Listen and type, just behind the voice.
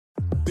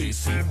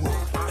Desi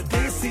vibe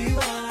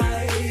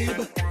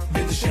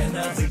with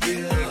Shehnaaz and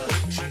Gill.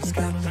 She's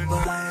got the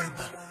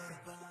vibe.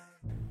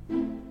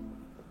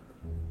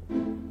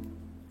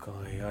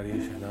 कहाँ है यार ये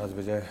शहनाज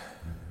विजय?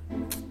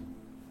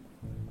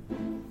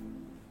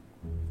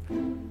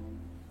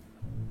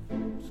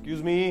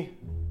 Excuse me.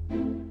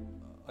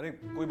 अरे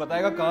कोई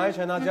बताएगा कहाँ है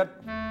शहनाज यार?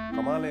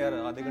 कमाल है यार,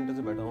 आधे घंटे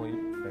से बैठा हूँ, ये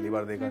पहली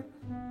बार देखा।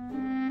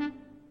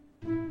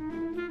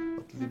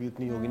 पतली भी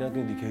इतनी होगी ना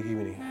कि दिखेगी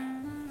भी नहीं।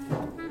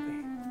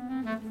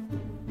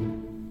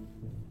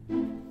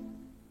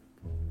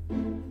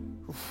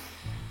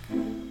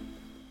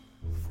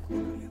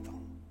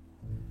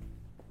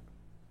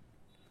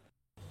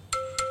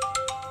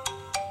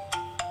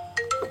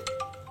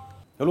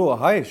 हेलो,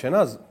 हाय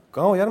शहनाज,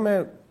 कहाँ हो यार?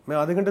 मैं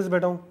आधे घंटे से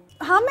बैठा हूँ।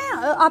 हाँ, मैं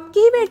आपकी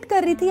ही वेट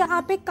कर रही थी।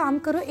 आप एक काम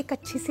करो, एक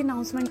अच्छी सी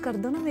अनाउंसमेंट कर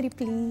दो ना मेरी,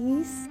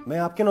 प्लीज। मैं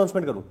आपकी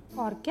अनाउंसमेंट करूँ?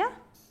 और क्या,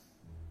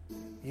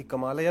 ये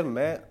कमाल है यार।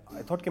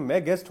 आई थॉट कि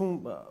मैं गेस्ट हूँ।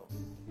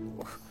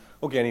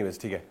 ओके, एनीवेज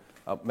ठीक है,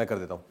 अब मैं कर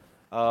देता हूँ।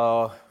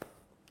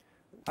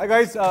 हाय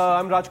गाइस, आई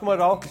एम राजकुमार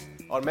राव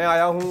और मैं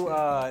आया हूँ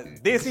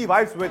देसी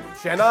वाइब्स विद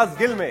शहनाज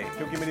गिल में,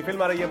 क्योंकि मेरी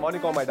फिल्म आ रही है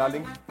मॉर्निंग माय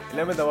डार्लिंग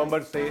 11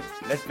 नवंबर से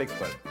नेटफ्लिक्स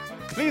पर।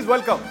 Please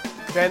welcome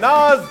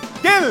Shehnaaz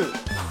Gill.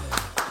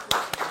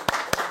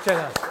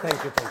 Shehnaaz, thank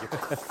you.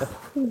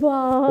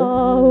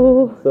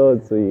 Wow, so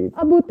sweet.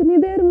 अब उतनी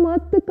देर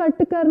मत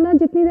कट करना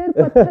जितनी देर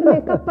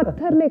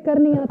पत्थर लेकर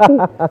नहीं आती।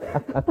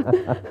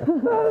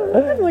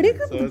 बड़े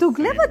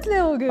दुगले पतले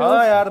हो गए।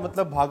 हाँ यार,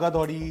 मतलब भागा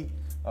दौड़ी।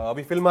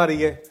 अभी फिल्म आ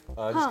रही है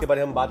जिसके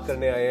बारे में हम बात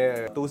करने आए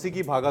हैं, तो उसी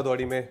की भागा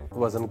दौड़ी में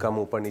वजन कम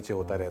ऊपर नीचे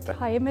होता रहता है।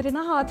 हाय, मेरे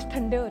ना हाथ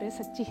ठंडे हो रहे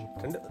सच्ची।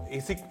 ठंडा?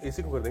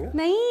 एसी को कर देंगे?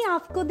 नहीं,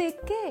 आपको देख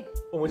के।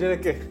 वो मुझे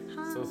देख के?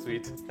 हाँ। So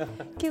sweet.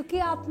 क्योंकि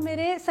आप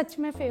मेरे सच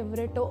में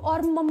फेवरेट हो,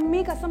 और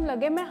मम्मी कसम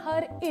लगे मैं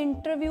हर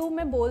इंटरव्यू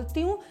में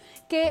बोलती हूँ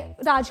कि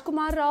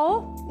राजकुमार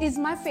राव इज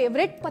माय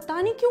फेवरेट।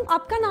 पता नहीं क्यों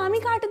आपका नाम ही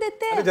काट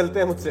देते हैं। जलते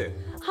हैं मुझसे।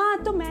 हाँ,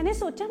 तो मैंने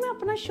सोचा मैं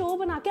अपना शो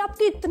बना के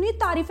आपकी इतनी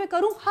तारीफें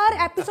करूं, हर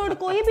एपिसोड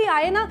कोई भी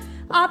आए ना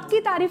आपकी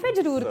तारीफें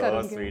जरूर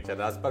करूंगी। स्वीट है।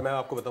 पर मैं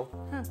आपको बताऊं,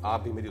 हाँ।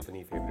 आप भी मेरी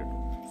उतनी फेवरेट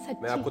हो।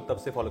 मैं आपको तब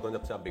से फॉलो करूं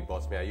जब से आप बिग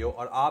बॉस में आई हो,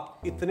 और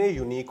आप इतने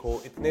यूनिक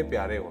हो, इतने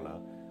प्यारे हो ना,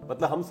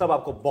 मतलब हम सब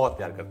आपको बहुत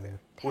प्यार करते हैं,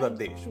 पूरा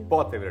देश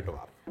बहुत फेवरेट हो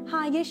आप।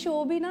 हाँ, ये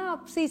शो भी ना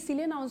आपसे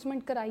इसीलिए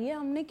अनाउंसमेंट कराई है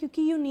हमने,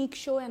 क्योंकि यूनिक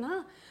शो है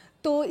ना,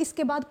 तो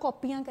इसके बाद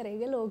कॉपियां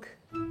करेंगे लोग।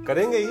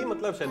 करेंगे ही,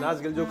 मतलब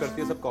शहनाज गिल जो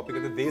करती है सब कॉपी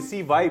करते हैं।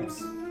 देसी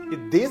वाइब्स, ये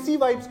देसी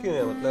वाइब्स क्यों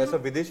है? मतलब ऐसा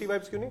विदेशी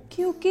वाइब्स क्यों नहीं?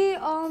 क्योंकि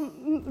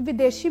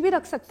विदेशी भी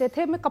रख सकते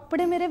थे, मैं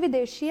कपड़े मेरे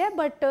विदेशी है,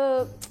 बट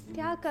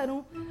क्या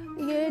करूं,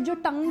 ये जो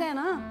टंग है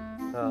ना,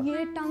 हाँ।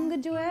 ये टंग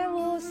जो है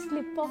वो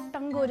स्लिप ऑफ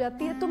टंग हो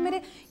जाती है, तो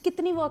मेरे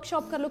कितनी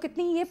वर्कशॉप कर लो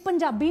कितनी, ये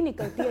पंजाबी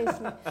निकलती है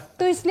इसमें।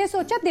 तो इसलिए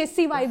सोचा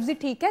देसी वाइब्स ही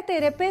ठीक है,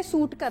 तेरे पे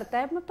सूट करता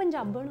है, मैं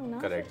पंजाबन हूं ना।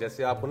 करेक्ट,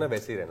 जैसे आप हो ना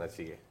वैसे ही रहना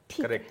चाहिए।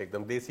 करेक्ट,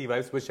 एकदम देसी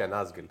वाइब्स विद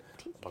शहनाज गिल।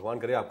 भगवान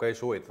करे आपका ये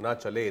शो इतना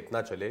चले,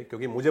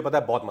 क्योंकि मुझे पता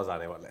है बहुत मजा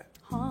आने वाला है।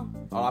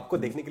 हाँ। और आपको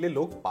देखने के लिए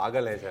लोग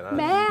पागल हैं शहनाज।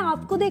 मैं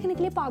आपको देखने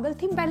के लिए पागल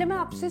थी। पहले मैं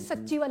आपसे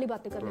सच्ची वाली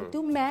बातें कर लेती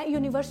हूँ। मैं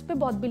यूनिवर्स पे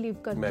बहुत बिलीव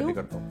करती हूँ। मैं भी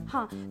करता हूँ।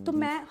 हाँ, तो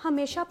मैं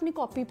हमेशा अपनी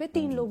कॉपी पे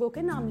 3 लोगों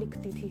के नाम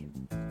लिखती थी,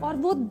 और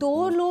वो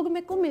 2 लोग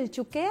मेरे को मिल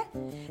चुके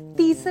हैं,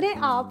 तीसरे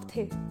आप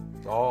थे,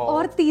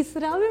 और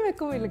तीसरा भी मेरे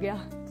को मिल गया,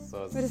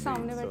 मेरे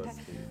सामने बैठा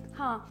है।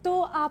 हाँ,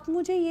 तो आप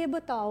मुझे ये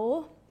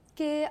बताओ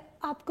कि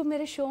आपको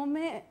मेरे शो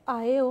में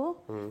आए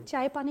हो,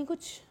 चाय पानी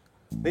कुछ?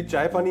 नहीं,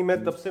 चाय पानी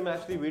मैं तब से मैं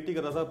एक्चुअली वेट ही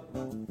कर रहा था।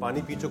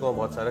 पानी पी चुका हूँ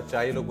बहुत सारा।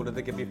 चाय लोग बोल रहे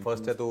थे कि अभी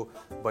फर्स्ट है तो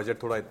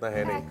बजट थोड़ा इतना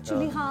है नहीं।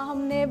 एक्चुअली हाँ,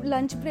 हमने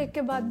लंच ब्रेक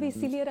के बाद भी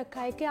इसीलिए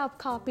रखा है कि आप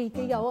खा पी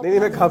के ही आओ। नहीं,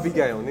 मैं खा पी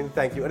के आया हूँ। नहीं,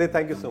 थैंक यू। अरे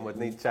थैंक यू सो मच।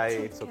 नहीं, चाय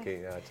इट्स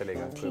ओके,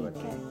 चलेगा, कोई बात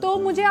नहीं। तो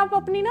मुझे आप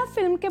अपनी ना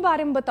फिल्म के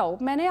बारे में बताओ।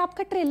 मैंने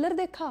आपका ट्रेलर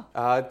देखा।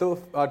 तो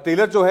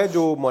ट्रेलर जो है,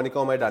 जो मॉर्निंग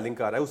माय डार्लिंग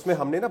का आ रहा है, उसमें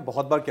हमने ना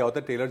बहुत बार क्या होता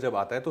है, ट्रेलर जब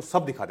आता है तो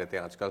सब दिखा देते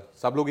हैं। आजकल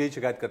सब लोग यही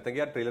शिकायत करते हैं कि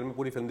यार ट्रेलर में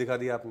पूरी फिल्म दिखा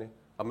दी आपने,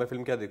 अब मैं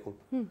फिल्म क्या देखूं।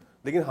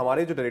 लेकिन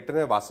हमारे जो डायरेक्टर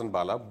है वासन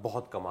बाला,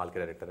 बहुत कमाल के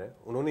डायरेक्टर हैं।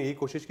 उन्होंने यही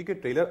कोशिश की कि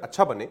ट्रेलर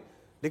अच्छा बने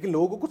लेकिन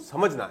लोगों को कुछ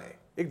समझ ना आए,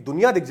 एक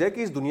दुनिया दिख जाए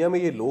कि इस दुनिया में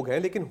ये लोग हैं,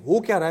 लेकिन हो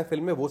क्या रहा है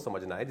फिल्म में वो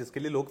समझना है, जिसके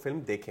लिए लोग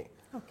फिल्म देखें।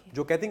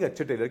 जो कहते हैं कि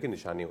अच्छे ट्रेलर की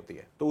निशानी होती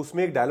है। तो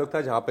उसमें एक डायलॉग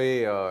था जहाँ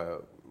पे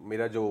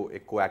मेरा जो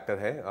एक को एक्टर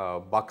है,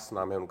 बक्स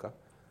नाम है उनका,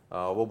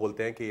 वो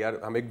बोलते हैं कि यार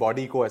हम एक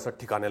बॉडी को ऐसा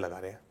ठिकाने लगा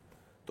रहे हैं,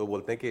 तो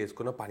बोलते हैं कि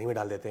इसको ना पानी में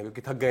डाल देते हैं,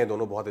 क्योंकि थक गए हैं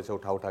दोनों बहुत ऐसे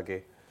उठा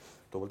के,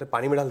 तो बोलते हैं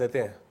पानी में डाल देते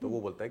हैं। तो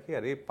वो बोलता है कि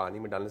अरे पानी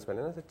में डालने से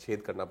पहले ना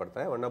छेद करना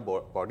पड़ता है, वरना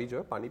बॉडी जो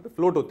है पानी पे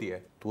फ्लोट होती है।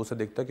 तो वो से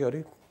देखता है कि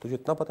अरे तुझे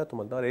इतना पता है, तो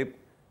मतलब अरे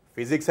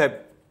फिजिक्स है,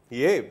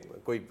 ये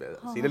कोई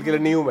सीरियल किलर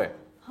नहीं हूं मैं।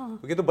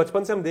 क्योंकि तो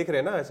बचपन से हम देख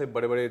रहे हैं ना, ऐसे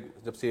बड़े बड़े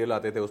जब सीरियल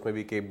आते थे उसमें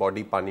भी कि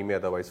बॉडी पानी में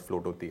अदरवाइज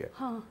फ्लोट होती है।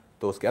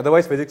 तो उसके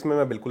अदरवाइज फिजिक्स में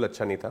मैं बिल्कुल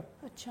अच्छा नहीं था।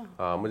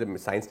 अच्छा। मुझे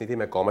साइंस नहीं थी,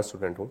 मैं कॉमर्स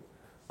स्टूडेंट हूँ।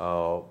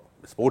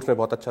 स्पोर्ट्स में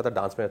बहुत अच्छा था,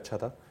 डांस में अच्छा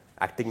था,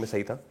 एक्टिंग में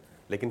सही था,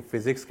 लेकिन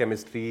फिजिक्स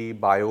केमिस्ट्री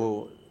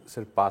बायो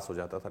सिर्फ पास हो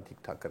जाता था ठीक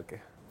ठाक करके।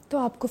 तो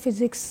आपको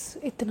फिजिक्स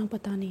इतना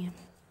पता नहीं है?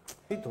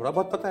 नहीं, थोड़ा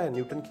बहुत पता है,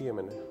 न्यूटन की है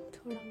मैंने।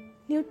 थोड़ा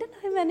न्यूटन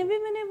है,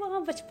 मैंने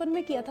वहाँ बचपन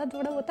में किया था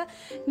थोड़ा बहुत,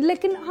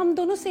 लेकिन हम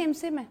दोनों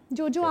सेम है।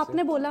 जो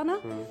आपने बोला ना,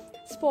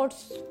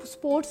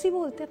 स्पोर्ट्स ही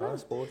बोलते हैं ना।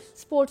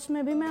 स्पोर्ट्स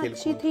में भी मैं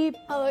अच्छी थी,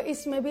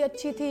 इसमें भी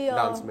अच्छी थी,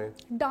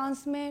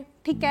 डांस में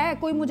ठीक है,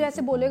 कोई मुझे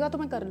ऐसे बोलेगा तो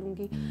मैं कर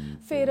लूंगी।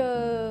 फिर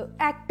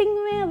एक्टिंग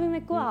में अभी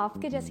मेरे को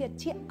आपके जैसी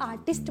अच्छी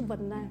आर्टिस्ट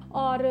बनना है।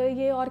 और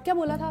ये और क्या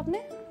बोला था आपने,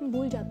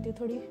 भूल जाती हूँ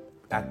थोड़ी।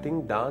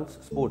 एक्टिंग, डांस,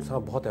 स्पोर्ट्स, हाँ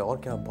बहुत है, और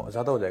क्या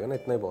ज्यादा हो जाएगा ना,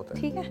 इतना ही बहुत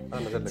है। ठीक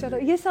है चलो,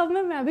 ये सब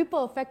में मैं भी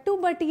परफेक्ट हूँ,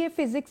 बट ये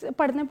फिजिक्स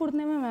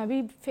पढ़ने में मैं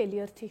भी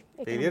फेलियर थी।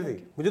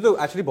 मुझे तो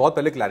एक्चुअली बहुत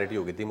पहले क्लैरिटी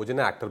हो गई थी, मुझे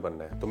ना एक्टर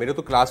बनना है। तो मेरे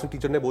तो क्लास में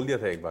टीचर ने बोल दिया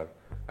था एक बार,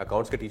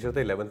 अकाउंट्स के टीचर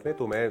थे 11th में,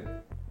 तो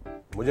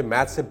मुझे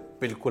मैथ्स से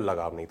बिल्कुल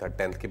लगाव नहीं था।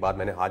 10th के बाद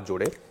मैंने हाथ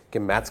जोड़े कि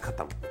मैथ्स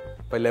खत्म,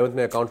 पर 11th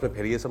में अकाउंट्स में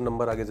फिर ये सब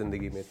नंबर आ गए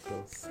जिंदगी में।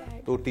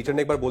 तो टीचर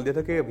ने एक बार बोल दिया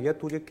था कि भैया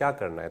तुझे क्या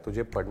करना है,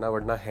 तुझे पढ़ना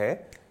वढ़ना है,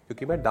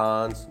 क्योंकि मैं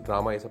डांस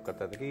ड्रामा ये सब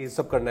करता था कि ये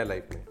सब करना है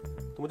लाइफ में।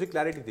 तो मुझे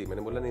क्लैरिटी थी,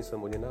 मैंने बोला नहीं सर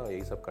मुझे ना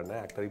यही सब करना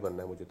है, एक्टर ही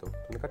बनना है मुझे। तो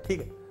मैंने कहा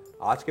ठीक है,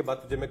 आज के बाद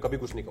तुझे मैं कभी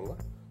कुछ नहीं कहूँगा,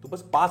 तू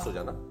बस पास हो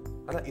जाना,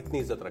 है ना, इतनी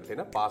इज्जत रख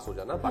लेना, पास हो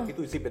जाना, बाकी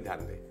तू इसी पे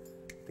ध्यान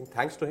दे।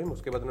 थैंक्स टू हिम,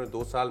 उसके बाद उन्होंने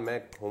 2 साल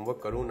मैं होमवर्क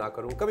करूँ ना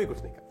करूँ कभी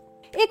कुछ नहीं कहा।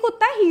 एक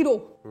होता है हीरो,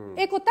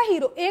 एक होता है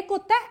हीरो, एक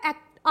होता है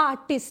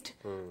आर्टिस्ट।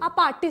 आप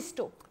आर्टिस्ट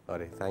हो।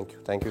 अरे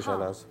थैंक यू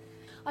शहनाज।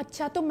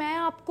 अच्छा, तो मैं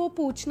आपको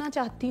पूछना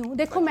चाहती हूँ,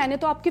 देखो मैंने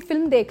तो आपकी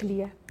फिल्म देख ली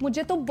है,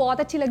 मुझे तो बहुत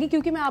अच्छी लगी,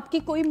 क्योंकि मैं आपकी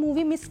कोई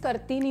मूवी मिस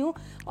करती नहीं हूँ,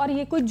 और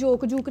ये कोई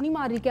जोक नहीं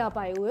मार के आप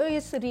आए हुए हो, ये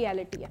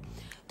रियलिटी है।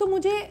 तो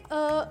मुझे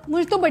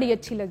तो बड़ी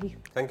अच्छी लगी।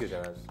 Thank you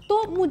Shehnaaz.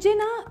 तो मुझे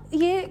ना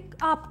ये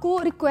आपको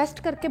रिक्वेस्ट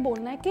करके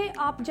बोलना है कि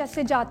आप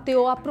जैसे जाते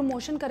हो, आप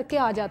प्रमोशन करके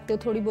आ जाते हो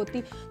थोड़ी बहुत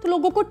ही, तो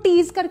लोगों को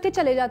टीज करके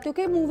चले जाते हो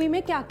कि मूवी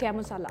में क्या क्या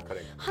मसाला।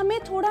 हमें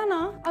थोड़ा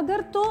ना,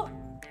 अगर तो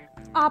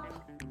आप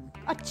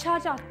अच्छा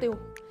चाहते हो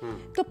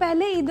तो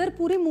पहले इधर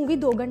पूरी मूवी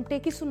 2 घंटे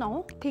की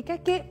सुनाओ, ठीक है,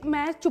 कि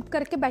मैं चुप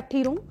करके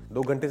बैठी रहूं।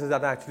 2 घंटे से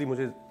ज्यादा एक्चुअली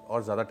मुझे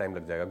और ज्यादा टाइम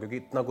लग जाएगा, क्योंकि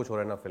इतना कुछ हो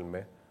रहा है ना फिल्म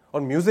में।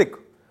 और म्यूजिक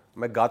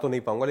मैं गा तो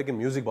नहीं पाऊंगा, लेकिन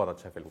म्यूजिक बहुत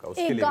अच्छा है फिल्म का,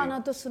 उसके लिए गाना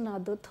तो सुना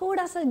दो,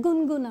 थोड़ा सा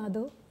गुनगुना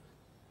दो।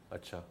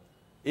 अच्छा,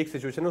 एक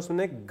सिचुएशन है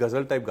उसमें, एक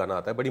गजल टाइप गाना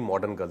आता है, बड़ी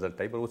मॉडर्न गजल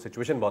टाइप, और वो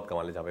सिचुएशन बहुत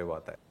कमाल है जहाँ पे वो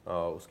आता है।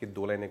 उसकी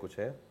 2 लाइनें कुछ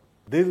है,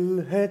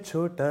 दिल है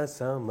छोटा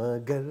सा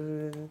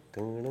मगर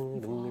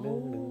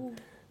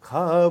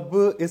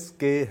ख्वाब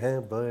इसके हैं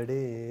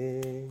बड़े,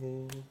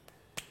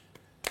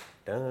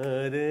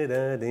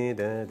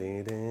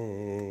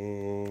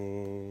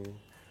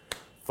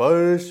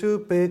 फर्श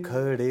पे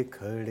खड़े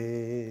खड़े।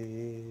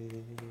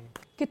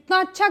 कितना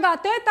अच्छा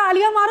गाते हो,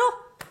 तालियां मारो,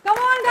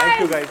 come on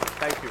guys.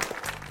 Thank you.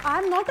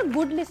 I am not a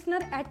good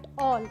listener at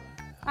all,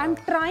 I am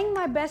trying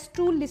my best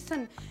to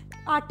listen.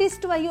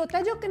 Artist वही होता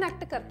है जो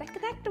कनेक्ट करता है,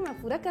 कनेक्ट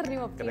मैं पूरा कर रही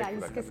हूँ अपनी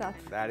लाइन्स के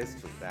साथ।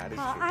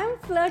 I am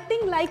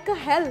flirting like a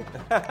hell.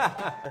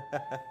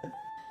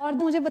 और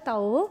मुझे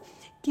बताओ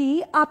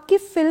कि आपकी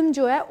फिल्म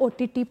जो है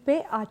OTT पे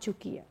आ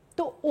चुकी है,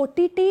 तो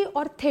OTT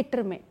और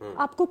थिएटर में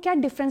आपको क्या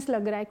डिफरेंस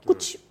लग रहा है,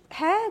 कुछ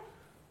है?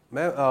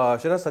 मैं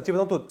शहनाज सच्ची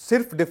बताऊं तो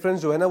सिर्फ डिफरेंस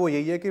जो है ना वो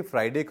यही है कि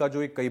फ्राइडे का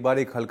जो कई बार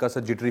एक हल्का सा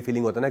जिटरी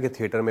फीलिंग होता है ना कि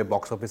थिएटर में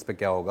बॉक्स ऑफिस पे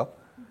क्या होगा,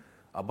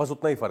 बस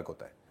उतना ही फर्क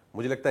होता है।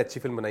 मुझे लगता है अच्छी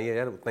फिल्म बनाई है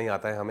यार, उतना ही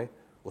आता है हमें,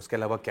 उसके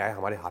अलावा क्या है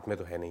हमारे हाथ में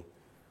तो है नहीं।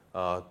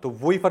 तो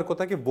वही फर्क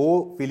होता है कि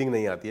वो फीलिंग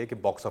नहीं आती है कि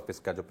बॉक्स ऑफिस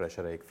का जो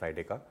प्रेशर है एक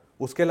फ्राइडे का।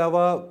 उसके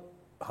अलावा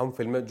हम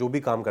फिल्म में जो भी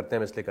काम करते हैं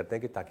हम इसलिए करते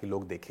हैं कि ताकि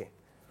लोग देखें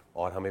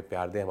और हमें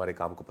प्यार दें, हमारे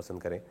काम को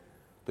पसंद करें।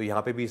 तो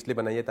यहाँ पे भी इसलिए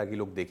बनाई है ताकि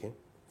लोग देखें।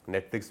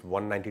 नेटफ्लिक्स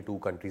 192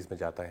 कंट्रीज में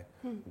जाता है,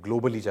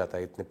 ग्लोबली जाता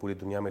है, इतने पूरी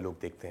दुनिया में लोग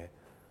देखते हैं।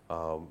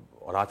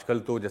 और आजकल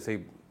तो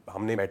जैसे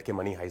हमने बैठ के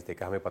मनी हाइस्ट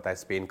देखा, हमें पता है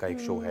स्पेन का एक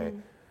शो है,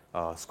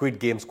 स्क्विड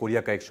गेम्स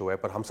कोरिया का एक शो है,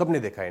 पर हम सब ने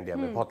देखा है इंडिया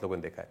में, बहुत लोगों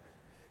ने देखा है।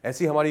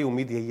 ऐसी हमारी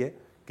उम्मीद यही है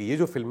कि ये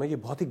जो फिल्म है ये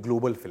बहुत ही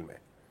ग्लोबल फिल्म है।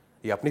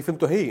 ये अपनी फिल्म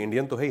तो है ही,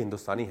 इंडियन तो है ही,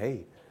 हिंदुस्तानी है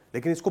ही,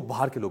 लेकिन इसको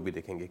बाहर के लोग भी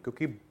देखेंगे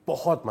क्योंकि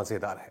बहुत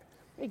मजेदार है।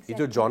 ये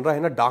जो जॉनरा है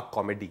ना डार्क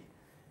कॉमेडी,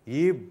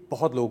 ये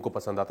बहुत लोगों को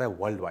पसंद आता है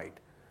वर्ल्ड वाइड।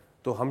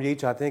 तो हम यही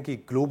चाहते हैं कि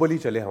ग्लोबली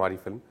चले हमारी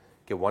फिल्म,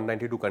 कि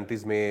 192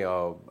 कंट्रीज में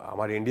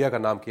हमारे इंडिया का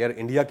नाम किया। यार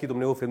इंडिया की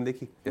तुमने वो फिल्म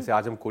देखी, जैसे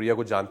आज हम कोरिया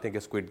को जानते हैं कि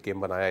स्क्विड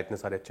गेम बनाया, इतने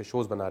सारे अच्छे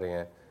शोज बना रहे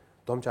हैं,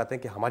 तो हम चाहते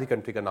हैं कि हमारी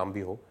कंट्री का नाम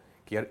भी हो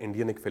कि यार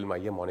इंडियन एक फिल्म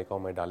आई है मोनिका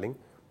माय डार्लिंग,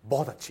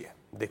 बहुत अच्छी है,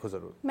 देखो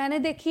जरूर। मैंने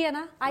देखी है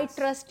ना, आई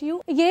ट्रस्ट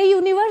यू, ये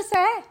यूनिवर्स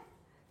है,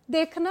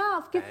 देखना,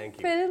 आपकी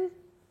फिल्म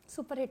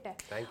सुपरहिट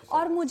है।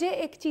 और मुझे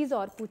एक चीज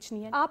और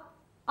पूछनी है, आप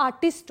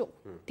आर्टिस्ट हो,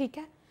 ठीक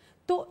है,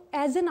 तो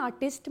एज एन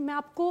आर्टिस्ट मैं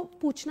आपको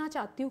पूछना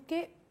चाहती हूँ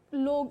कि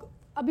लोग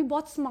अभी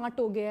बहुत स्मार्ट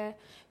हो गया है,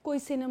 कोई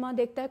सिनेमा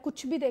देखता है,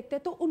 कुछ भी देखते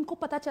हैं, तो उनको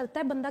पता चलता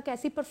है बंदा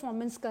कैसी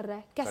परफॉर्मेंस कर रहा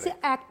है, कैसे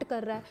एक्ट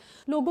कर रहा है।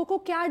 लोगों को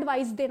क्या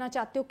एडवाइस देना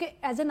चाहते हो कि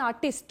as an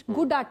artist,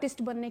 good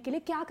artist बनने के लिए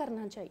क्या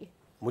करना चाहिए?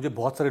 मुझे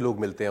बहुत सारे लोग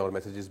मिलते हैं और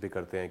मैसेजेस भी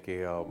करते हैं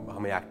कि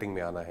हमें एक्टिंग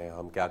में आना है,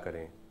 हम क्या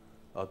करें।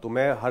 तो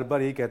मैं हर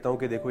बार यही कहता हूँ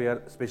कि देखो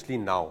यार, स्पेशली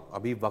नाउ,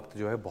 अभी वक्त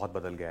जो है बहुत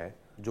बदल गया है।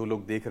 जो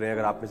लोग देख रहे हैं,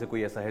 अगर आप में से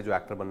कोई ऐसा है जो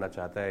एक्टर बनना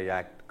चाहता है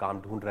या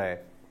काम ढूंढ रहा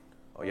है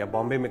या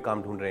बॉम्बे में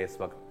काम ढूंढ रहे हैं इस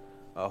वक्त,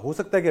 हो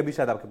सकता है कि अभी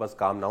शायद आपके पास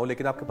काम ना हो,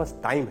 लेकिन आपके पास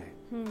टाइम है,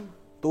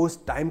 तो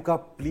उस टाइम का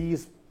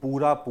प्लीज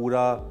पूरा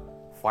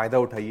फायदा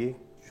उठाइए।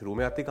 शुरू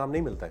में आते काम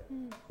नहीं मिलता है,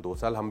 2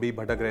 साल हम भी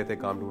भटक रहे थे,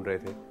 काम ढूंढ रहे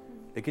थे,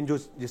 लेकिन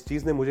जिस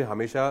चीज ने मुझे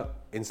हमेशा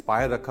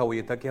इंस्पायर रखा वो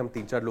ये था कि हम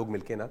 3-4 लोग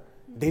मिलके ना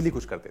डेली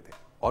कुछ करते थे,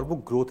 और वो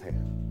ग्रोथ है,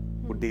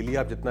 वो डेली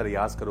आप जितना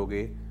रियाज करोगे,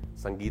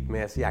 संगीत में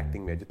ऐसी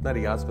एक्टिंग में जितना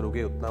रियाज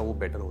करोगे उतना वो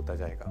बेटर होता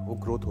जाएगा, वो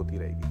ग्रोथ होती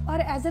रहेगी।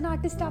 और एज एन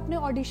आर्टिस्ट आपने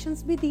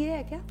ऑडिशंस भी दिए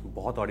हैं क्या?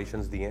 बहुत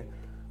ऑडिशंस दिए हैं,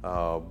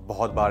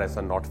 बहुत बार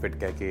ऐसा नॉट फिट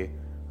कह के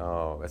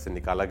ऐसे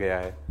निकाला गया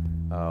है,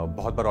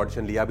 बहुत बार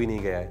ऑडिशन लिया भी नहीं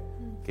गया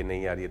है कि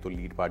नहीं यार ये तो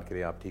लीड पार्ट के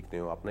लिए आप ठीक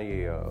नहीं हो, आप ना ये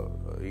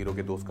हीरो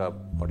के दोस्त का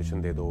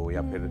ऑडिशन दे दो,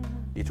 या फिर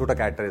ये छोटा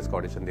कैरेक्टर है इसका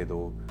ऑडिशन दे दो।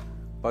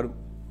 पर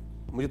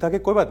मुझे था कि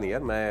कोई बात नहीं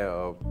यार,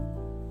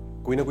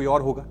 मैं कोई ना कोई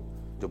और होगा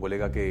जो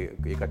बोलेगा कि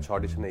एक अच्छा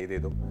ऑडिशन है ये दे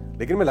दो,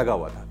 लेकिन मैं लगा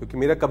हुआ था क्योंकि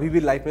मेरा कभी भी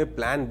लाइफ में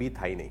प्लान बी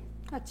था ही नहीं।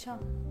 अच्छा।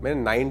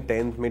 मैंने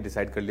 9-10 में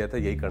डिसाइड कर लिया था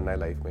यही करना है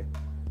लाइफ में,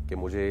 कि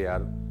मुझे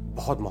यार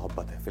बहुत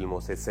मोहब्बत है फिल्मों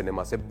से,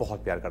 सिनेमा से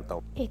बहुत प्यार करता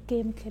हूँ। एक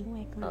गेम खेलूं,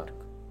 एक मिनट।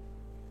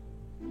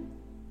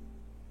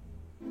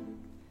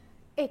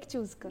 एक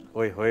चूज करो।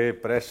 ओए होए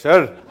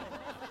प्रेशर।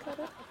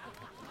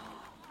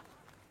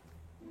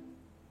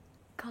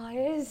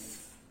 गाइस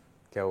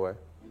क्या हुआ है?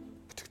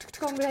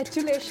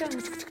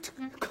 Congratulations.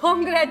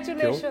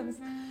 Congratulations.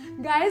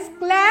 Guys,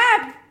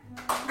 clap.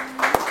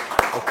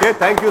 Okay,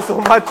 thank you so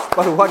much.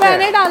 पर हुआ क्या?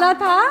 मैंने डाला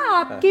था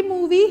आपकी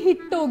मूवी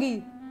हिट होगी,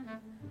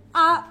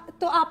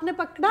 तो आपने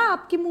पकड़ा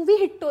आपकी मूवी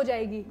हिट हो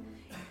जाएगी,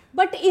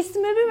 बट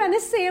इसमें भी मैंने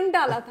सेम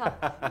डाला था।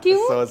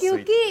 क्यों? So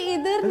क्योंकि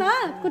इधर ना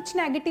कुछ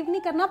नेगेटिव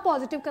नहीं करना,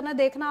 पॉजिटिव करना,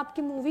 देखना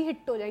आपकी मूवी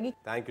हिट हो जाएगी।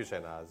 Thank you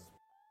Shehnaaz.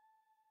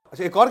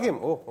 अच्छा एक और गेम?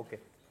 ओह ओके,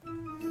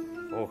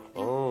 ओह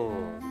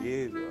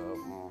ये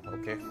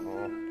ओके।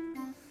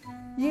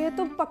 ये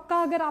तो पक्का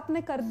अगर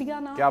आपने कर दिया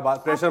ना, क्या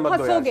बात, प्रेशर मत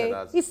दो यार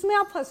शहनाज। इसमें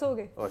आप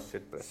फंसोगे। Oh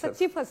shit, pressure.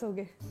 सच्ची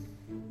फंसोगे,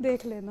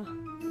 देख लेना।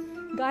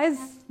 Guys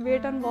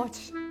wait and watch,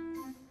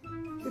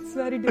 it's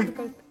very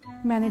difficult.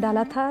 मैंने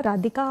डाला था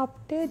राधिका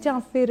आप्टे या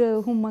फिर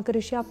हुमा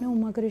कुरैशी, आपने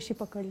हुमा कुरैशी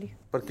पकड़ ली।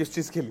 पर किस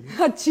चीज के लिए?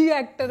 अच्छी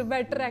एक्टर,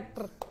 बेटर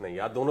एक्टर। नहीं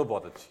यार, दोनों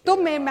बहुत अच्छी। तो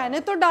मैंने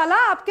तो डाला,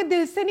 आपके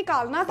दिल से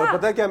निकालना था। पर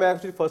पता है क्या, मैं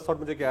एक्चुअली फर्स्ट थॉट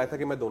मुझे क्या आया था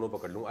कि मैं दोनों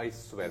पकड़ लूं, आई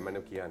स्वेयर मैंने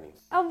किया नहीं।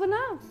 अब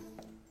ना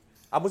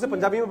आप मुझसे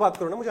पंजाबी में बात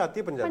करो ना, मुझे आती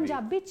है पंजाबी।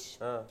 पंजाबी च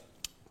हाँ।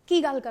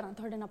 की गल करा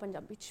थोड़े ना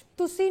पंजाबी च,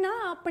 तुसी ना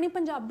अपनी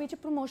पंजाबी च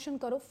प्रमोशन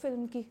करो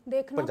फिल्म की,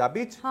 देखना।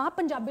 पंजाबी च? हाँ,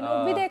 पंजाबी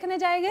लोग भी देखने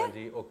जाएंगे। हाँ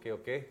जी, ओके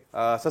ओके।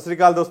 सत श्री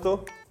अकाल दोस्तों,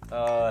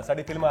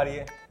 साड़ी फिल्म आ रही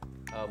है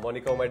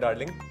मोनिका माय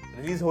डार्लिंग,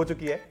 रिलीज हो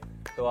चुकी है,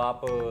 तो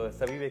आप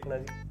सभी देखना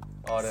जी,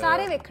 और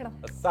सारे देखना,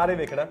 सारे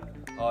देखना,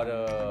 और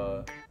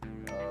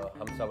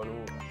हम सब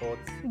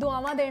ਨੂੰ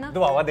दुआवा देना,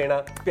 दुआवा देना,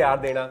 प्यार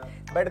देना,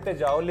 बेड ਤੇ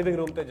ਜਾਓ, ਲਿਵਿੰਗ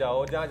ਰੂਮ ਤੇ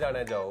ਜਾਓ, जहां जाना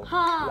है जाओ,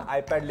 हाँ।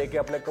 आईपैड लेके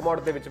अपने कमोड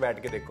ਦੇ ਵਿੱਚ बैठ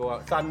के देखो,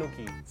 सानू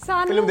की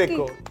सानू फिल्म की।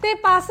 देखो। ते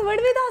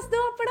पासवर्ड भी दस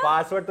दो अपना।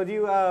 पासवर्ड तो जी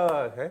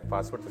है,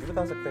 पासवर्ड तो नहीं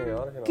बता सकते हैं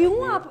यार। क्यों?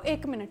 आप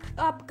एक मिनट,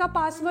 आपका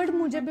पासवर्ड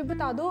मुझे भी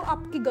बता दो,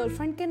 आपकी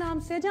गर्लफ्रेंड के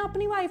नाम से या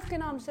अपनी वाइफ के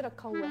नाम से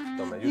रखा हुआ है?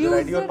 तो मैं यूजर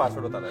आईडी और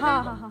पासवर्ड बताना है।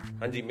 हाँ हाँ हाँ।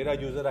 हाँ जी, मेरा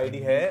यूजर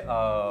आईडी है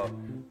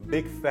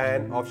big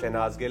fan of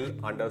Shehnaaz Gill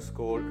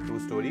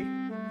 _true story,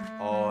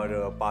 और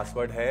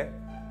पासवर्ड है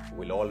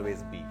will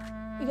always be।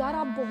 यार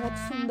आप बहुत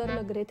सुंदर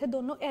लग रहे थे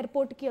दोनों,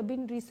 एयरपोर्ट की अभी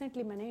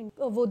रिसेंटली मैंने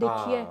वो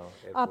देखी है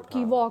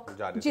आपकी वॉक,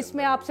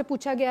 जिसमें आपसे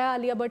पूछा गया है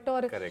आलिया भट्ट,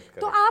 और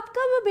तो आप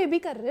कब बेबी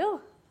कर रहे हो?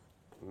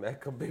 मैं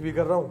कब बेबी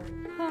कर रहा हूँ?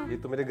 हाँ। ये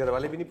तो मेरे घर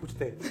वाले भी नहीं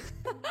पूछते।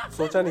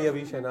 सोचा नहीं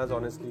अभी शहनाज,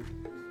 ऑनेस्टली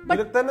मुझे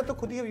लगता है मैं तो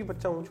खुद ही अभी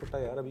बच्चा हूँ छोटा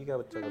यार, अभी क्या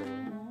बच्चा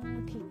करूँगा।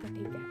 ठीक है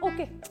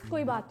ओके,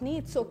 कोई बात नहीं,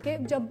 इट्स ओके,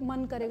 जब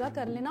मन करेगा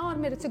कर लेना, और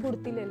मेरे से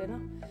गुड़ती ले लेना,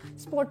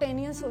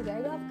 स्पॉन्टेनियस हो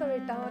जाएगा आपका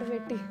बेटा और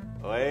बेटी।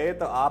 ओए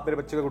तो आप मेरे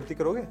बच्चे का गुड़ती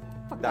करोगे?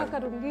 पक्का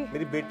करूंगी।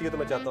 मेरी बेटी है तो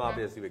मैं चाहता हूँ आप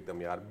जैसी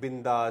एकदम यार,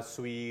 बिंदास,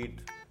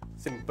 स्वीट,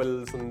 सिंपल,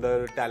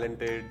 सुंदर,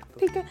 टैलेंटेड।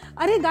 ठीक है।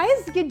 अरे गाइस,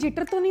 ये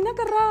जिटर तो नहीं ना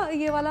कर रहा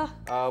ये वाला?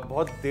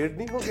 बहुत देर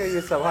नहीं हो गया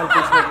ये सवाल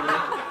पूछने के लिए?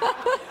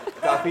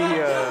 काफी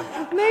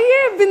नहीं,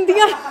 ये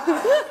बिंदिया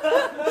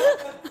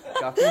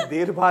काफी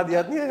देर बाद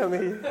याद नहीं है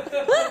हमें ये।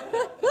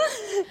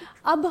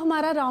 अब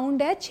हमारा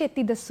राउंड है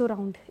छेती दसो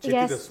राउंड।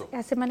 दसो।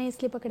 ऐसे मैंने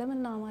इसलिए पकड़ा,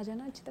 मेरा नाम आ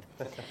जाना अच्छी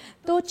तरह।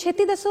 तो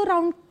छेती दसो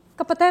राउंड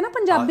का पता है ना,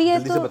 पंजाबी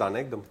है तो बताना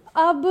एकदम।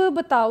 अब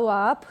बताओ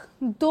आप,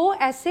 2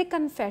 ऐसे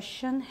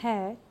कन्फेशन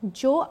है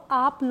जो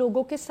आप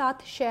लोगों के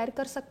साथ शेयर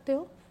कर सकते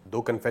हो।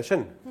 2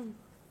 कन्फेशन?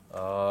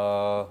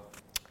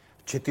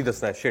 छेती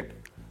दसना है, शिट।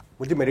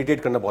 मुझे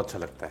मेडिटेट करना बहुत अच्छा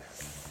लगता है।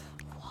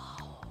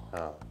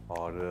 हाँ,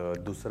 और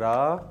दूसरा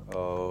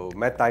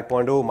मैं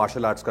ताइक्वांडो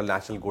मार्शल आर्ट्स का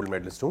नेशनल गोल्ड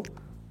मेडलिस्ट हूँ,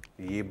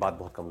 ये बात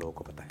बहुत कम लोगों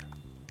को पता है।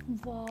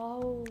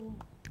 Wow,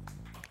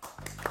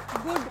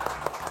 good.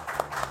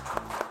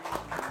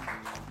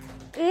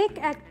 एक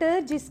एक्टर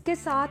जिसके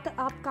साथ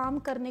आप काम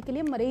करने के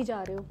लिए मरे ही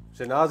जा रहे हो।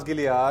 शहनाज के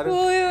लिए यार।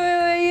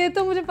 ओए ये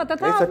तो मुझे पता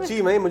था। नहीं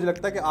सच्ची में मुझे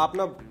लगता है कि आप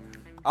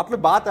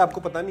में बात है,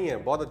 आपको पता नहीं है,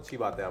 बहुत अच्छी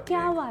बात है।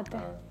 क्या बात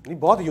है? नहीं,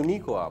 बहुत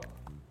यूनिक हो आप।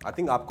 आई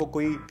थिंक आपको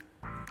कोई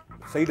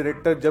सही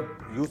डायरेक्टर जब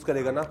यूज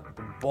करेगा ना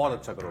तो बहुत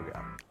अच्छा करोगे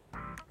आप,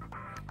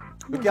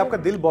 क्योंकि आपका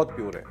दिल बहुत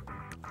प्योर है।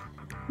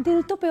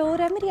 दिल तो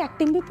प्योर है, मेरी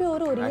एक्टिंग भी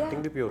प्योर हो रही है।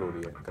 एक्टिंग भी प्योर हो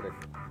रही है,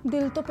 करेक्ट।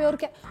 दिल तो प्योर,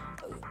 क्या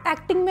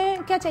एक्टिंग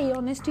में क्या चाहिए?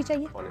 ऑनेस्टी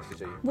चाहिए। ऑनेस्टी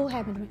चाहिए, वो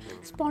है मेरे में।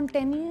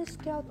 स्पॉन्टेनियस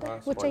क्या होता है?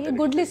 वो चाहिए।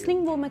 गुड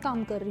लिसनिंग, वो मैं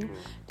काम कर रही हूँ।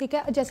 ठीक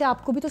है, जैसे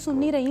आपको भी तो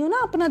सुन ही रही हूँ ना,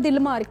 अपना दिल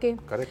मार के।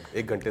 करेक्ट,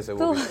 1 घंटे से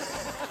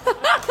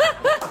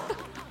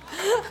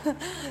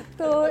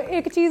तो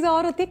एक चीज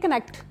और होती है,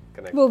 कनेक्ट।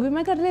 Connect. वो भी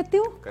मैं कर लेती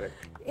हूँ।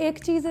 करेक्ट।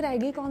 एक चीज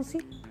रहेगी, कौन सी?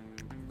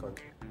 कौन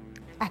सी?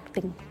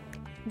 एक्टिंग,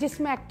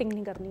 जिसमें एक्टिंग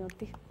नहीं करनी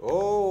होती।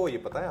 ओ, ये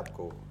पता है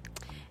आपको?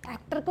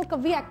 एक्टर को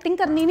कभी एक्टिंग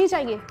करनी नहीं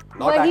चाहिए।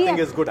 Not acting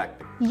is good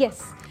acting.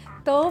 Yes,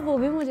 तो वो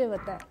भी मुझे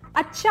पता है।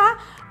 अच्छा,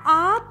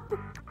 आप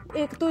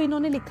एक तो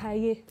इन्होंने लिखा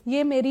है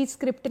ये मेरी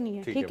स्क्रिप्ट नहीं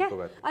है, ठीक है?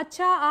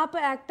 अच्छा, आप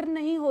एक्टर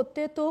नहीं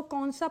होते तो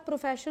कौन सा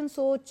प्रोफेशन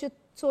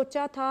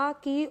सोचा था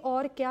कि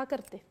और क्या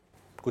करते?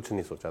 कुछ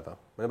नहीं सोचा था,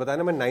 मैंने बताया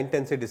ना, मैं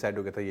 9-10 से डिसाइड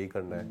हो गया था यही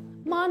करना है।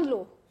 मान लो।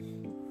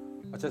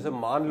 अच्छा से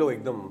मान लो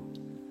एकदम,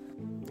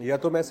 या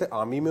तो मैं ऐसे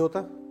आर्मी में होता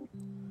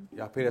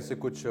या फिर ऐसे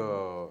कुछ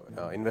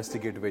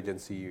इन्वेस्टिगेटिव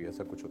एजेंसी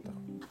ऐसा कुछ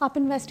होता। आप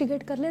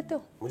इन्वेस्टिगेट कर लेते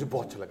हो? मुझे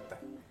बहुत अच्छा लगता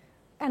है।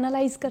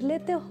 एनालाइज कर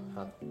लेते हो?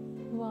 हाँ।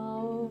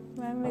 वाओ,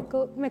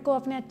 मेरे को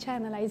आपने अच्छा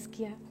एनालाइज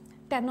किया है।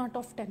 10 out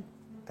of 10।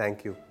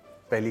 Thank you.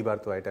 पहली बार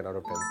तो आए 10 out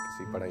of 10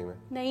 किसी पढ़ाई में।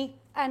 नहीं,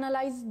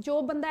 एनालाइज,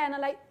 जो बंदा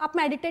एनालाइज, आप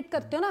मेडिटेट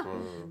करते हो ना,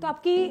 तो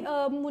आपकी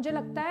मुझे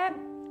लगता है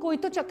कोई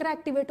तो चक्र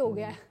एक्टिवेट हो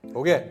गया है।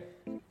 हो गया?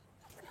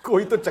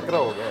 कोई तो चक्र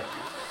हो गया,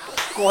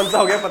 कौन सा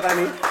हो गया पता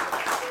नहीं।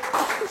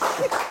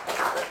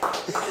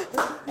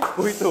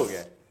 कोई तो हो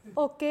गया।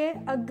 ओके,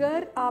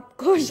 अगर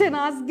आपको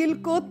शहनाज गिल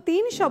को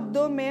 3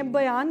 शब्दों में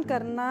बयान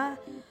करना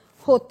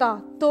होता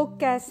तो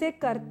कैसे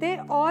करते?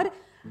 और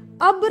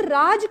अब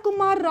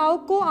राजकुमार राव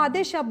को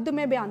आधे शब्द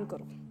में बयान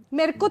करो।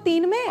 मेरे को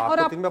 3 में और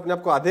आप 3 में, अपने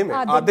आप को आधे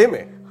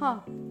में।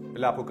 हाँ,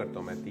 पहले आपको करता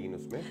हूँ मैं 3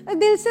 उसमें।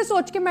 दिल से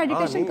सोच के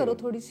मेडिटेशन करो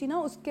थोड़ी सी ना,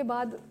 उसके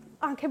बाद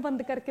आंखें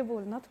बंद करके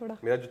बोलना थोड़ा।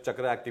 मेरा जो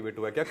चक्र एक्टिवेट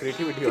हुआ है क्या,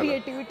 क्रिएटिविटी वाला,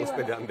 उस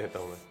पे ध्यान देता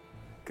हूँ मैं।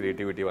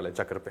 क्रिएटिविटी वाले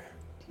चक्र पे।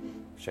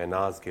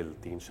 शहनाज गिल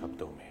 3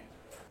 शब्दों में।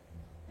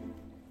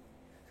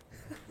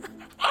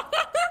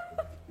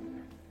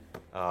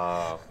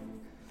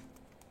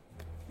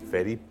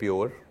 Very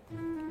pure.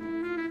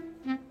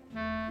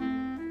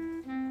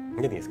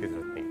 नहीं, इसकी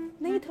जरूरत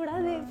नहीं। थोड़ा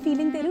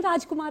फीलिंग दे लो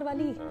राजकुमार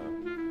वाली।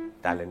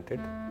 टैलेंटेड।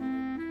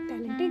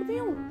 टैलेंटेड भी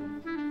हूँ।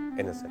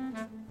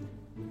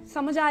 इनोसेंट।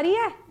 समझ आ रही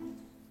है?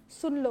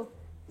 सुन लो।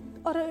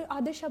 और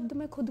आधे शब्द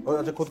में खुद को।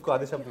 अच्छा, खुद को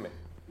आधे शब्द में।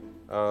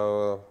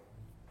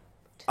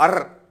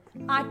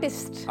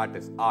 आर्टिस्ट।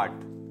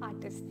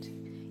 आर्टिस्ट।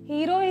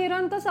 हीरो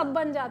हीरोइन तो सब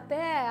बन जाते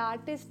हैं,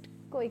 आर्टिस्ट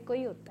कोई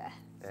कोई होता है।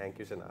 Thank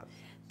you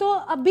Shehnaaz. तो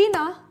अभी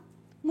ना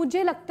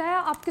मुझे लगता है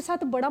आपके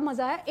साथ बड़ा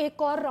मजा है।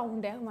 एक और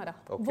राउंड है हमारा।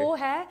 वो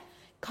है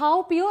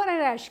खाओ पियो और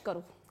ऐश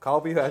करो। खाओ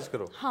पियो ऐश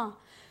करो।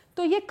 हाँ,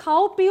 तो ये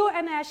खाओ पियो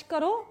एंड ऐश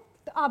करो,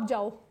 तो आप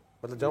जाओ।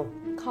 मतलब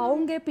जाऊं?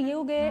 खाओगे,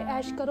 पियोगे,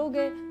 ऐश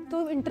करोगे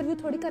तो इंटरव्यू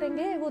थोड़ी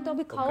करेंगे। वो तो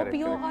अभी खाओ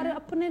पियो और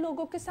अपने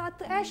लोगों के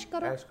साथ ऐश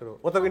करो।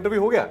 मतलब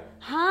इंटरव्यू हो गया?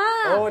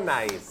 हाँ। Oh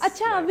nice.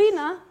 अच्छा, अभी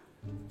ना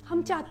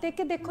हम चाहते हैं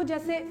कि देखो,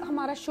 जैसे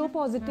हमारा शो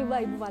पॉजिटिव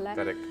वाइब वाला है।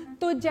 Correct.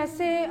 तो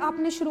जैसे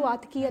आपने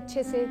शुरुआत की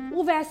अच्छे से,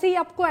 वो वैसे ही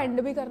आपको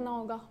एंड भी करना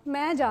होगा।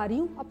 मैं जा रही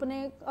हूँ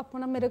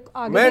अपना मेरे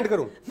आगे। मैं एंड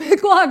करूँ? मेरे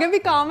को आगे भी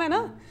काम है ना।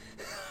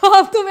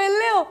 आप तो मिल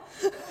रहे हो।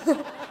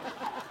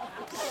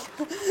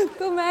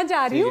 तो मैं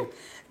जा रही हूँ,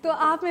 तो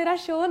आप मेरा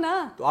शो ना।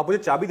 तो आप मुझे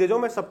चाबी दे जाओ,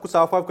 मैं सब कुछ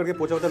साफ करके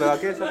पोछा वोछा लगा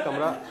के सब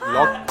कमरा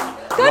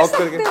लॉक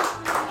करके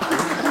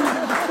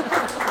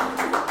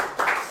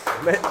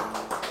मैं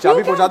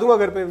चाबी पहुंचा दूंगा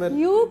घर पे। मैं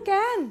यू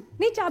कैन।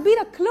 नहीं, चाबी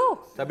रख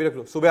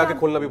लो। सुबह आके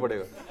खोलना भी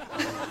पड़ेगा।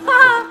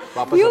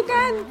 वापस यू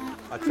कैन।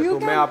 अच्छा, तो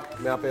मैं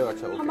यहाँ पे।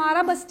 अच्छा, ओके।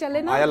 हमारा बस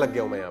चले ना। आया लग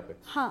गया हूँ मैं यहाँ पे।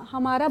 हाँ,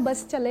 हमारा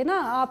बस चले ना,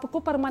 आपको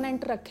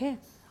परमानेंट रखें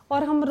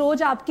और हम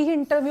रोज आपकी ही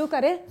इंटरव्यू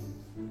करें,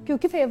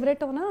 क्योंकि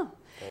फेवरेट हो ना।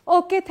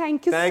 Okay,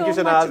 thank you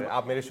so much.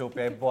 आप मेरे शो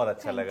पे, बहुत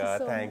अच्छा लगा।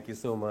 Thank you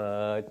so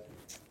much.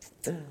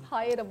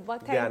 हाय रब्बा,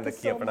 ध्यान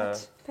रखिए अपना।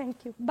 Thank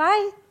you,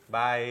 bye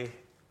bye.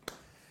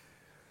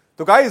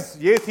 तो गाइस,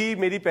 ये थी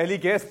मेरी पहली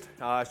guest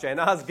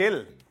Shehnaaz Gill.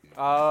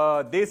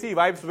 Desi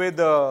vibes with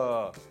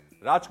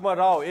Rajkummar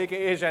Rao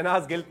aka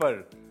Shehnaaz Gill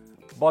पर।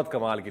 बहुत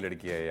कमाल की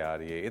लड़की है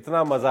यार, ये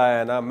इतना मजा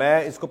आया ना।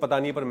 मैं इसको पता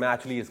नहीं, पर मैं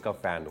एक्चुअली इसका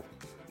फैन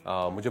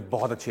हूँ। मुझे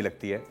बहुत अच्छी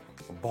लगती है।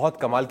 बहुत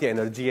कमाल की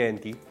एनर्जी है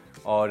इनकी।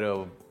 और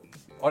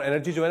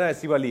एनर्जी जो है ना,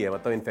 ऐसी वाली है,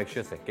 मतलब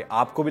इन्फेक्शियस है कि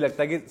आपको भी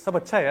लगता है कि सब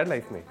अच्छा है यार,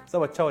 लाइफ में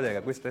सब अच्छा हो जाएगा,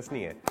 कोई स्ट्रेस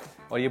नहीं है।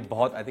 और ये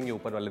बहुत, आई थिंक ये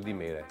ऊपर वाले दी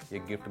मेयर है। ये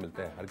गिफ्ट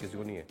मिलता है, हर किसी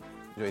को नहीं है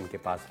जो इनके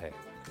पास है।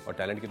 और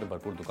टैलेंट की तो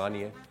भरपूर दुकान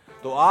ही है।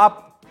 तो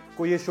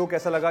आपको ये शो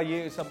कैसा लगा,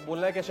 ये सब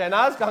बोलना है कि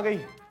शहनाज कहाँ गई?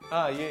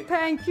 हाँ, ये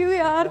थैंक यू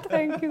यार,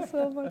 थैंक यू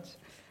सो मच।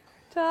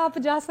 तो आप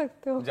जा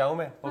सकते हो। जाऊं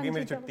मैं? होगी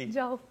मेरी छुट्टी?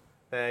 जाओ।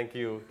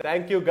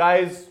 थैंक यू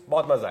गाइस,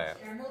 बहुत मजा आया।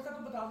 चैनल का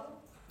तो बता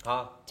दो।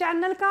 हाँ,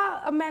 चैनल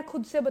का मैं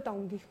खुद से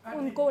बताऊंगी,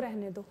 उनको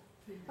रहने दो।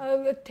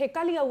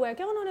 ठेका लिया हुआ है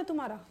क्या उन्होंने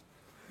तुम्हारा?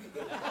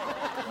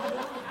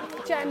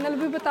 चैनल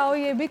भी बताओ,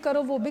 ये भी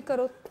करो, वो भी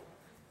करो।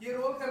 ये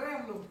रोल कर रहे हैं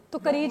हम लोग, तो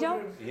करिए जाओ।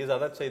 ये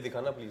ज्यादा अच्छा ही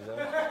दिखाना प्लीज।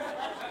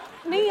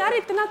 नहीं यार,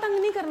 इतना तंग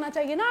नहीं करना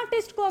चाहिए ना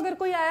आर्टिस्ट को। अगर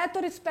कोई आया तो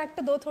रिस्पेक्ट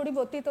दो थोड़ी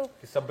बहुत ही। तो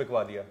सब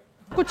बिकवा दिया।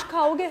 कुछ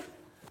खाओगे?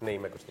 नहीं,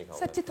 मैं कुछ नहीं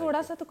खाऊंगा। सच्ची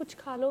थोड़ा सा तो कुछ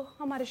खा लो।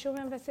 हमारे शो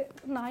में वैसे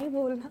ना ही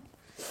बोलना।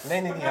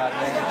 नहीं यार,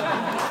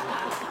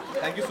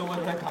 थैंक यू सो मच,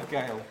 मैं खा के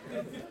आया हूँ।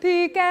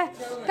 ठीक है,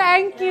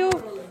 thank you.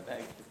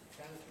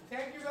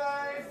 Thank you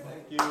guys.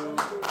 Thank you.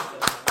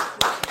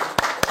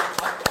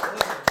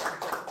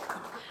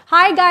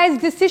 Hi guys,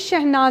 this is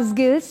Shehnaaz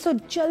Gill. So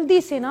जल्दी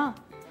से ना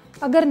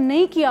अगर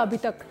नहीं किया अभी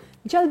तक,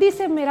 जल्दी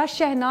से मेरा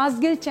शहनाज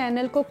गिल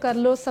चैनल को कर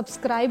लो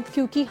सब्सक्राइब,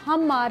 क्योंकि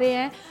हम आ रहे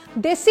हैं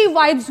देसी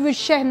वाइब्स विद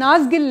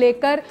शहनाज गिल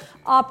लेकर,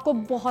 आपको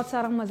बहुत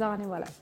सारा मजा आने वाला है।